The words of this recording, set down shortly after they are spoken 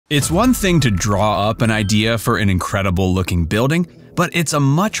It's one thing to draw up an idea for an incredible-looking building, but it's a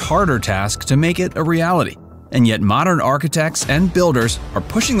much harder task to make it a reality. And yet modern architects and builders are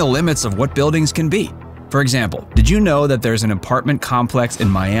pushing the limits of what buildings can be. For example, did you know that there's an apartment complex in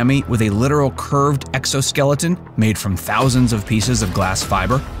Miami with a literal curved exoskeleton made from thousands of pieces of glass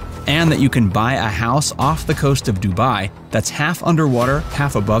fiber? And that you can buy a house off the coast of Dubai that's half underwater,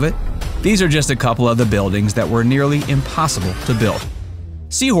 half above it? These are just a couple of the buildings that were nearly impossible to build.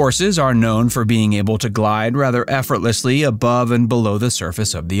 Seahorses are known for being able to glide rather effortlessly above and below the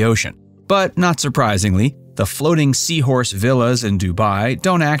surface of the ocean. But not surprisingly, the floating seahorse villas in Dubai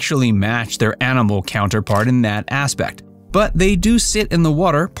don't actually match their animal counterpart in that aspect. But they do sit in the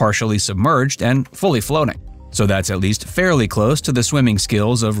water, partially submerged and fully floating. So that's at least fairly close to the swimming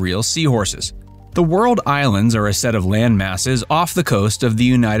skills of real seahorses. The world islands are a set of land masses off the coast of the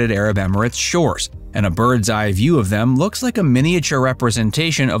United Arab Emirates shores, and a bird's eye view of them looks like a miniature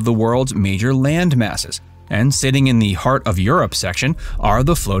representation of the world's major land masses. And sitting in the Heart of Europe section are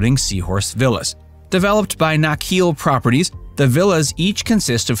the floating seahorse villas. Developed by Nakheel Properties, the villas each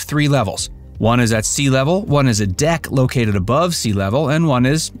consist of 3 levels. One is at sea level, one is a deck located above sea level, and one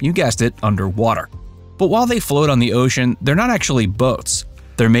is, you guessed it, underwater. But while they float on the ocean, they're not actually boats.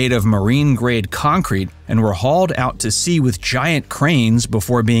 They're made of marine-grade concrete and were hauled out to sea with giant cranes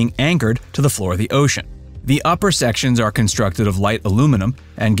before being anchored to the floor of the ocean. The upper sections are constructed of light aluminum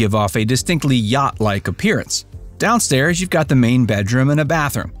and give off a distinctly yacht-like appearance. Downstairs, you've got the main bedroom and a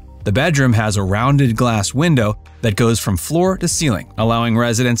bathroom. The bedroom has a rounded glass window that goes from floor to ceiling, allowing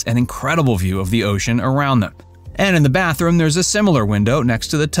residents an incredible view of the ocean around them. And in the bathroom, there's a similar window next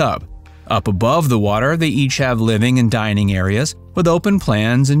to the tub. Up above the water, they each have living and dining areas with open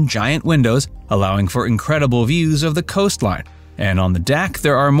plans and giant windows, allowing for incredible views of the coastline. And on the deck,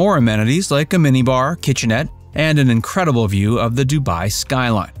 there are more amenities like a minibar, kitchenette, and an incredible view of the Dubai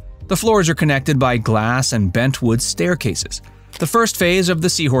skyline. The floors are connected by glass and bent wood staircases. The first phase of the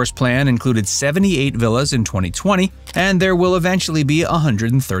Seahorse plan included 78 villas in 2020, and there will eventually be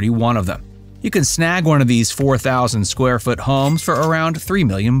 131 of them. You can snag one of these 4,000 square foot homes for around $3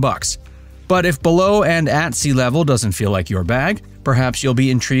 million bucks. But if below and at sea level doesn't feel like your bag, perhaps you'll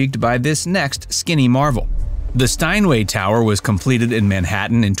be intrigued by this next skinny marvel. The Steinway Tower was completed in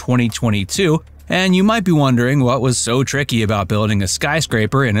Manhattan in 2022, and you might be wondering what was so tricky about building a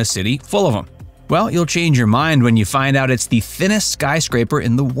skyscraper in a city full of them. Well, you'll change your mind when you find out it's the thinnest skyscraper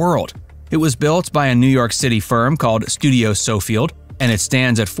in the world. It was built by a New York City firm called Studio Sofield, and it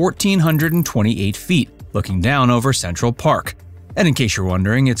stands at 1,428 feet, looking down over Central Park. And in case you're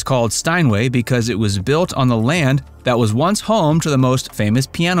wondering, it's called Steinway because it was built on the land that was once home to the most famous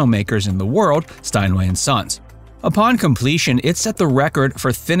piano makers in the world, Steinway & Sons. Upon completion, it set the record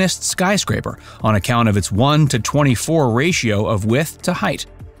for thinnest skyscraper on account of its 1:24 ratio of width to height.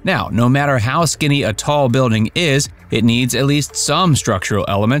 Now, no matter how skinny a tall building is, it needs at least some structural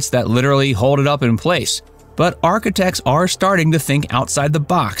elements that literally hold it up in place. But architects are starting to think outside the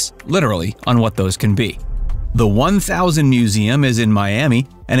box, literally, on what those can be. The 1000 Museum is in Miami,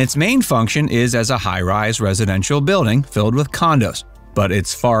 and its main function is as a high-rise residential building filled with condos. But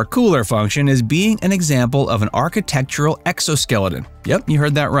its far cooler function is being an example of an architectural exoskeleton. Yep, you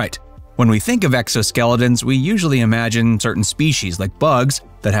heard that right. When we think of exoskeletons, we usually imagine certain species like bugs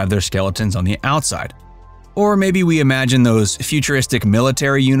that have their skeletons on the outside. Or maybe we imagine those futuristic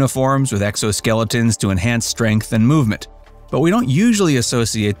military uniforms with exoskeletons to enhance strength and movement. But we don't usually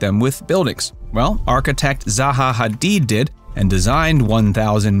associate them with buildings. Well, architect Zaha Hadid did, and designed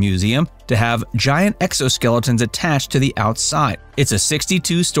 1000 Museum to have giant exoskeletons attached to the outside. It's a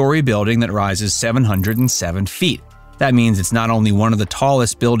 62-story building that rises 707 feet. That means it's not only one of the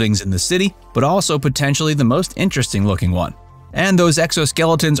tallest buildings in the city, but also potentially the most interesting-looking one. And those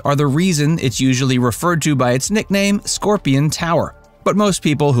exoskeletons are the reason it's usually referred to by its nickname, Scorpion Tower. But most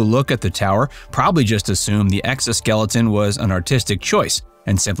people who look at the tower probably just assume the exoskeleton was an artistic choice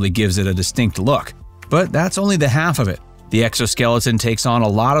and simply gives it a distinct look. But that's only the half of it. The exoskeleton takes on a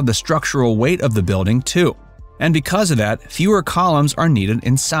lot of the structural weight of the building too. And because of that, fewer columns are needed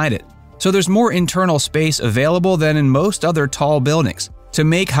inside it. So there's more internal space available than in most other tall buildings. To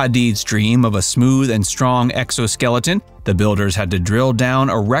make Hadid's dream of a smooth and strong exoskeleton, the builders had to drill down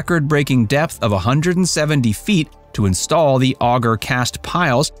a record-breaking depth of 170 feet to install the auger cast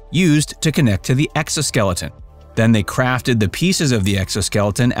piles used to connect to the exoskeleton. Then they crafted the pieces of the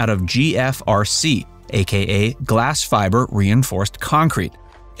exoskeleton out of GFRC, aka glass fiber reinforced concrete.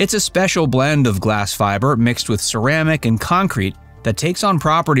 It's a special blend of glass fiber mixed with ceramic and concrete that takes on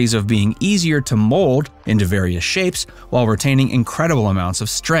properties of being easier to mold into various shapes while retaining incredible amounts of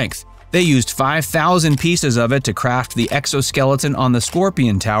strength. They used 5,000 pieces of it to craft the exoskeleton on the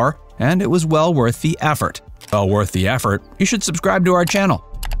Scorpion Tower, and it was well worth the effort. Well worth the effort, you should subscribe to our channel.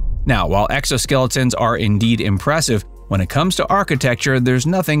 Now, while exoskeletons are indeed impressive, when it comes to architecture, there's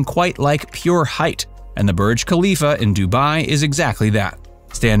nothing quite like pure height, and the Burj Khalifa in Dubai is exactly that.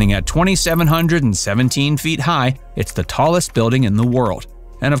 Standing at 2,717 feet high, it's the tallest building in the world.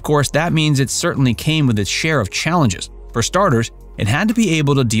 And of course, that means it certainly came with its share of challenges. For starters, it had to be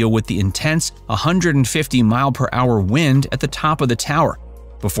able to deal with the intense 150-mile-per-hour wind at the top of the tower.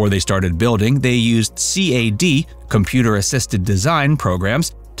 Before they started building, they used CAD, computer-assisted design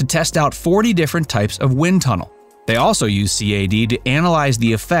programs, to test out 40 different types of wind tunnel. They also used CAD to analyze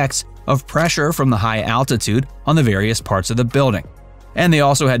the effects of pressure from the high altitude on the various parts of the building. And they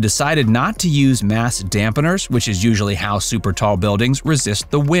also had decided not to use mass dampeners, which is usually how super tall buildings resist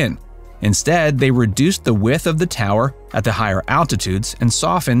the wind. Instead, they reduced the width of the tower at the higher altitudes and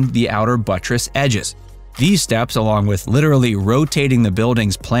softened the outer buttress edges. These steps, along with literally rotating the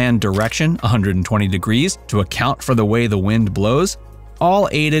building's planned direction 120 degrees to account for the way the wind blows, all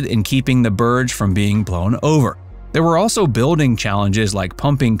aided in keeping the Burj from being blown over. There were also building challenges like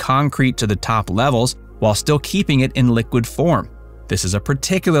pumping concrete to the top levels while still keeping it in liquid form. This is a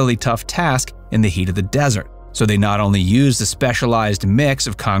particularly tough task in the heat of the desert, so they not only used a specialized mix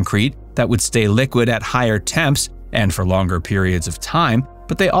of concrete that would stay liquid at higher temps and for longer periods of time,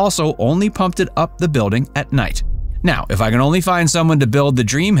 but they also only pumped it up the building at night. Now, if I can only find someone to build the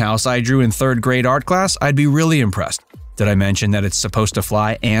dream house I drew in 3rd grade art class, I'd be really impressed. Did I mention that it's supposed to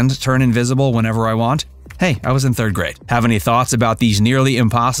fly and turn invisible whenever I want? Hey, I was in 3rd grade. Have any thoughts about these nearly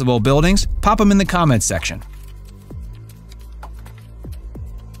impossible buildings? Pop them in the comments section.